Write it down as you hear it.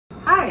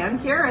I'm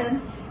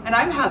Karen. And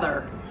I'm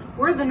Heather.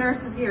 We're the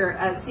nurses here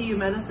at CU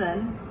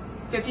Medicine.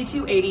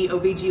 5280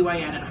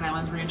 OBGYN at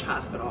Highlands Ranch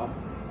Hospital.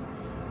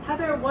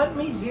 Heather, what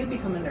made you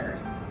become a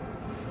nurse?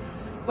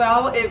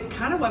 Well, it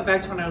kind of went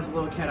back to when I was a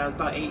little kid. I was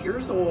about 8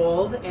 years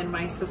old, and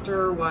my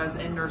sister was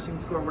in nursing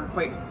school. We're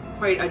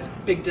quite a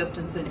big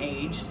distance in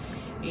age,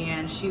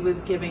 and she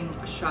was giving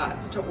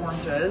shots to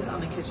oranges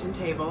on the kitchen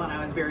table, and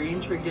I was very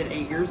intrigued at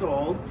 8 years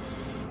old.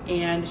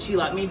 And she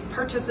let me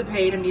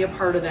participate and be a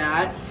part of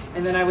that.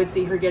 And then I would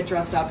see her get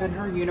dressed up in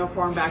her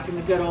uniform back in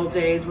the good old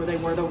days where they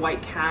wore the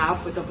white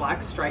cap with the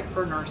black stripe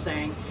for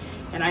nursing.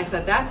 And I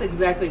said, that's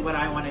exactly what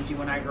I want to do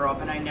when I grow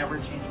up, and I never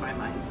changed my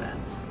mind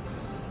since.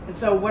 And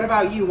so what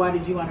about you? Why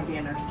did you want to be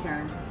a nurse,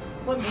 Karen?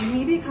 What made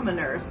me become a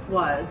nurse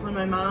was when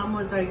my mom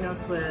was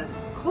diagnosed with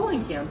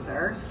colon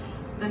cancer.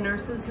 The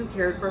nurses who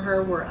cared for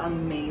her were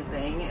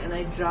amazing, and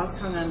I just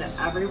hung on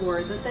to every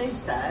word that they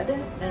said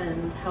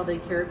and how they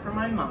cared for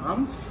my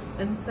mom.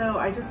 And so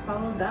I just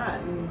followed that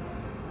and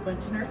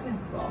went to nursing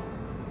school.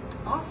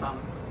 Awesome.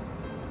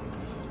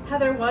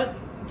 Heather, what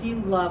do you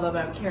love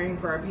about caring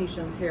for our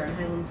patients here at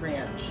Highlands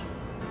Ranch?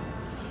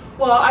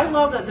 Well, I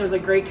love that there's a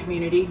great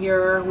community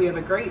here. We have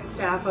a great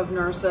staff of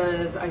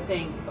nurses. I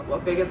think the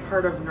biggest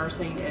part of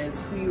nursing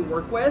is who you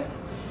work with.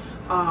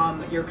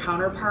 Your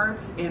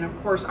counterparts, and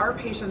of course our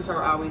patients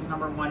are always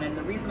number one, and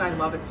the reason I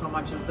love it so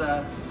much is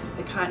the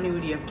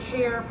continuity of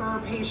care for our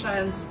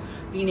patients,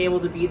 being able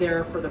to be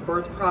there for the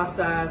birth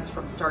process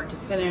from start to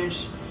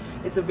finish.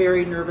 It's a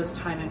very nervous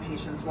time in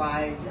patients'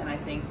 lives, and I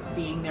think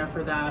being there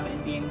for them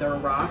and being their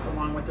rock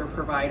along with their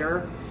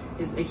provider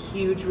is a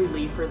huge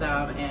relief for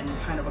them and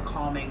kind of a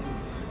calming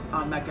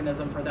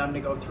mechanism for them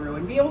to go through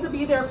and be able to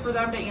be there for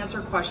them to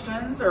answer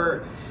questions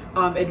or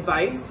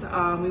advice.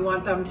 We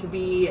want them to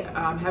be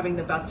having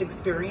the best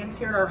experience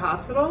here at our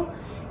hospital,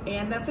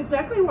 and that's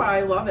exactly why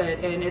I love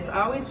it. And it's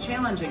always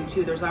challenging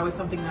too. There's always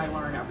something I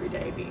learn every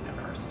day being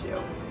a nurse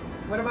too.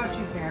 What about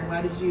you, Karen?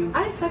 Why did you?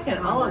 I second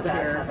all of that,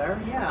 here? Heather.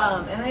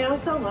 Yeah. And I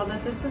also love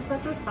that this is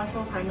such a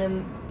special time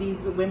in these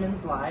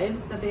women's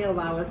lives that they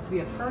allow us to be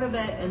a part of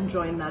it and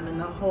join them in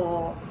the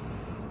whole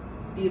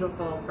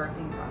beautiful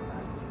birthing process.